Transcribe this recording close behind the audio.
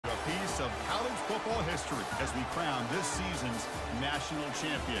of college football history as we crown this season's national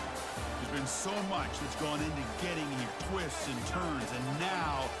champion. There's been so much that's gone into getting here, twists and turns, and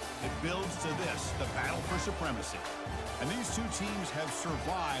now it builds to this, the battle for supremacy. And these two teams have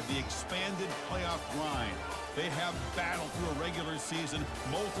survived the expanded playoff grind. They have battled through a regular season,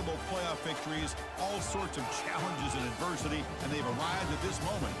 multiple playoff victories, all sorts of challenges and adversity, and they've arrived at this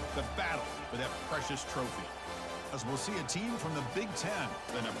moment, the battle for that precious trophy. As we'll see a team from the Big Ten,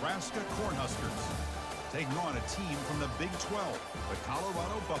 the Nebraska Cornhuskers, taking on a team from the Big 12, the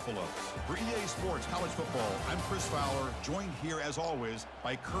Colorado Buffaloes. For EA Sports College Football, I'm Chris Fowler, joined here as always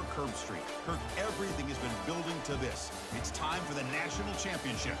by Kirk Herbstreit. Kirk, everything has been building to this. It's time for the national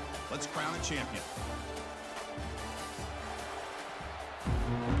championship. Let's crown a champion.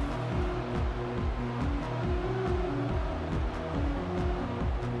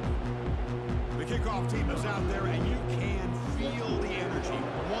 The kickoff team is out there, and you can feel the energy.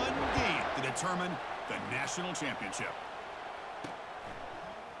 One game to determine the national championship.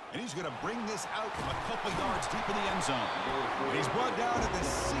 And he's going to bring this out from a couple yards deep in the end zone. And he's brought down at the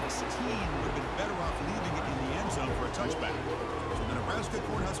 16. Would have been better off leaving it in the end zone for a touchback. So the Nebraska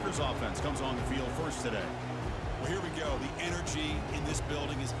Cornhuskers offense comes on the field first today. Well, here we go. The energy in this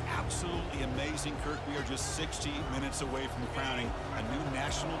building is absolutely amazing, Kirk. We are just 60 minutes away from crowning a new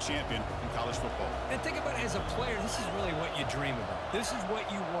national champion in college football. And think about it, as a player, this is really what you dream about. This is what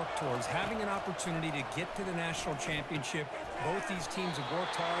you work towards, having an opportunity to get to the national championship. Both these teams have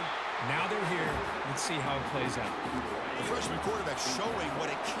worked hard. Now they're here. Let's see how it plays out. The freshman quarterback showing what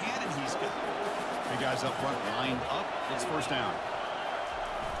a cannon he's got. The guys up front lined up. It's first down.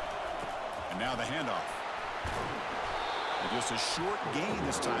 And now the handoff. And just a short gain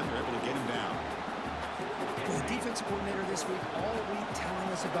this time. They're able to get him down. The defensive coordinator this week all week telling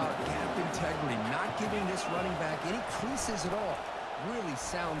us about gap integrity, not giving this running back any creases at all. Really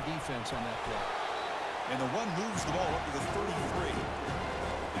sound defense on that play. And the one moves the ball up to the 33.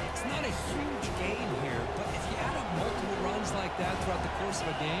 It's not a huge gain here, but if you add up multiple runs like that throughout the course of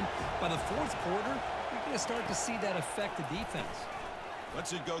a game, by the fourth quarter, you're going to start to see that affect the defense.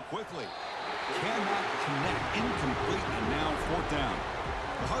 Lets it go quickly. Cannot connect. Incomplete, and now fourth down.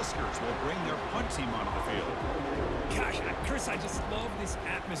 The Huskers will bring their punt team onto the field. Gosh, Chris, I just love this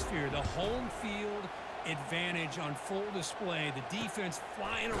atmosphere. The home field advantage on full display. The defense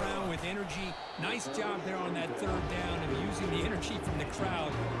flying around with energy. Nice job there on that third down of using the energy from the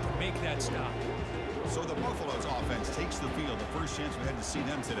crowd to make that stop. So the Buffaloes offense takes the field. The first chance we had to see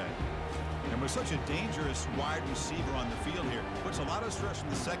them today. And with such a dangerous wide receiver on the field here, puts a lot of stress in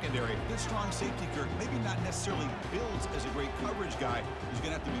the secondary. Good strong safety, Kirk. Maybe not necessarily builds as a great coverage guy. He's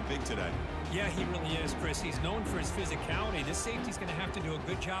going to have to be big today. Yeah, he really is, Chris. He's known for his physicality. This safety's going to have to do a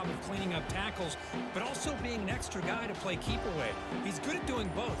good job of cleaning up tackles, but also being an extra guy to play keep away. He's good at doing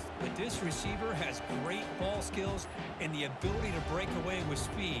both, but this receiver has great ball skills and the ability to break away with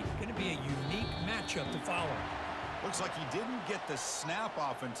speed. Going to be a unique matchup to follow. Looks like he didn't get the snap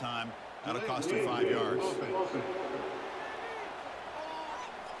off in time. That'll cost him 5 yards.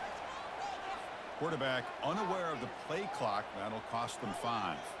 Quarterback unaware of the play clock. That'll cost them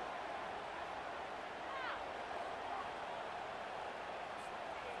 5.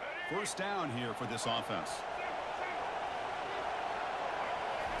 First down here for this offense.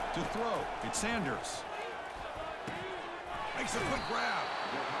 To throw, it's Sanders. Makes a quick grab.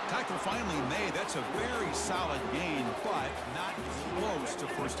 Tackle finally made. That's a very solid gain, but not close to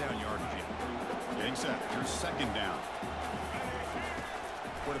first down yardage yet. Getting set. Here's second down.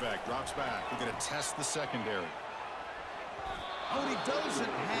 Quarterback drops back. We're going to test the secondary. Oh, and he doesn't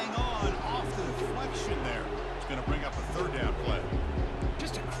hang on off the deflection there. It's going to bring up a third down play.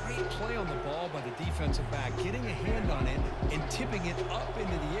 Just a great play on the ball by the defensive back, getting a hand on it and tipping it up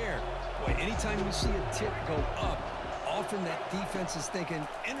into the air. Boy, anytime you see a tip go up, often that defense is thinking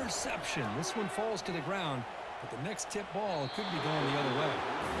interception. This one falls to the ground, but the next tip ball could be going the other way.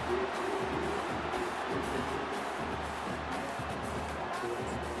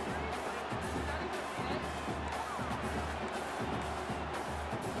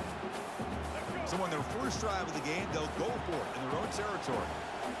 So on their first drive of the game, they'll go for it in their own territory.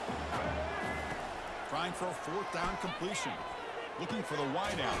 Trying for a fourth down completion. Looking for the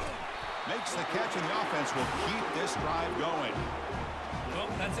wideout. Makes the catch, and the offense will keep this drive going. Well,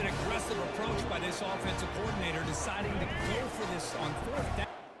 that's an aggressive approach by this offensive coordinator, deciding to go for this on fourth down.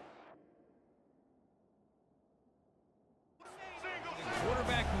 The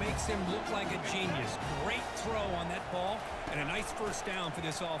quarterback makes him look like a genius. Great throw on that ball, and a nice first down for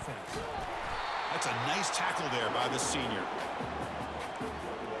this offense. That's a nice tackle there by the senior.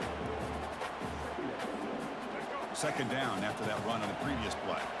 Second down after that run on the previous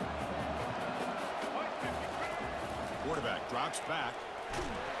play. quarterback drops back.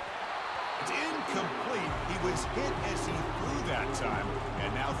 It's incomplete. He was hit as he threw that time.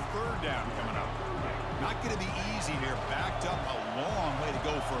 And now third down coming up. Not going to be easy here. Backed up a long way to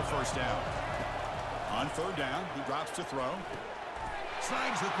go for a first down. On third down, he drops to throw.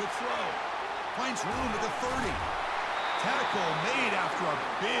 Snags a quick throw. Finds room at the 30. Tackle made after a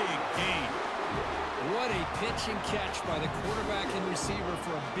big gain. What a pitch and catch by the quarterback and receiver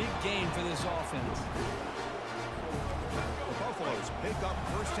for a big gain for this offense. The Buffaloes pick up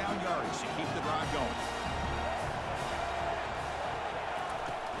first down yards to keep the drive going.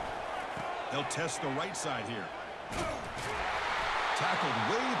 They'll test the right side here. Tackled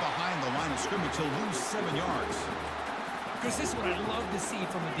way behind the line of scrimmage. He'll lose 7 yards. Because this is what I love to see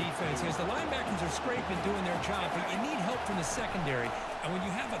from the defense is the linebackers are scraping, doing their job, but you need help from the secondary. And when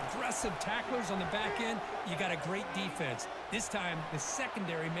you have aggressive tacklers on the back end, you got a great defense. This time, the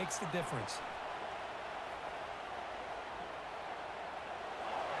secondary makes the difference.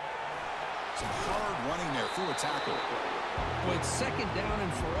 Some hard running there through a tackle. Well, it's second down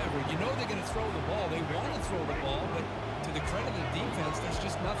and forever. You know they're going to throw the ball. They want to throw the ball, but to the credit of the defense, there's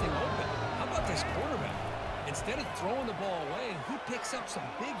just nothing open. How about this quarterback? Instead of throwing the ball away, he picks up some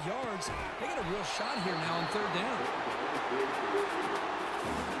big yards. They got a real shot here now on third down.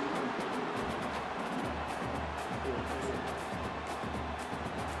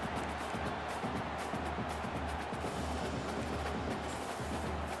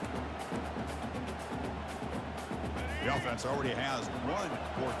 The offense already has one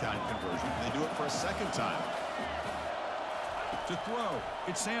fourth down conversion. They do it for a second time. To throw,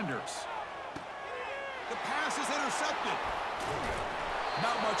 it's Sanders. The pass is intercepted.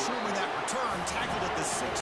 Not much room in that return. Tackled at the 6.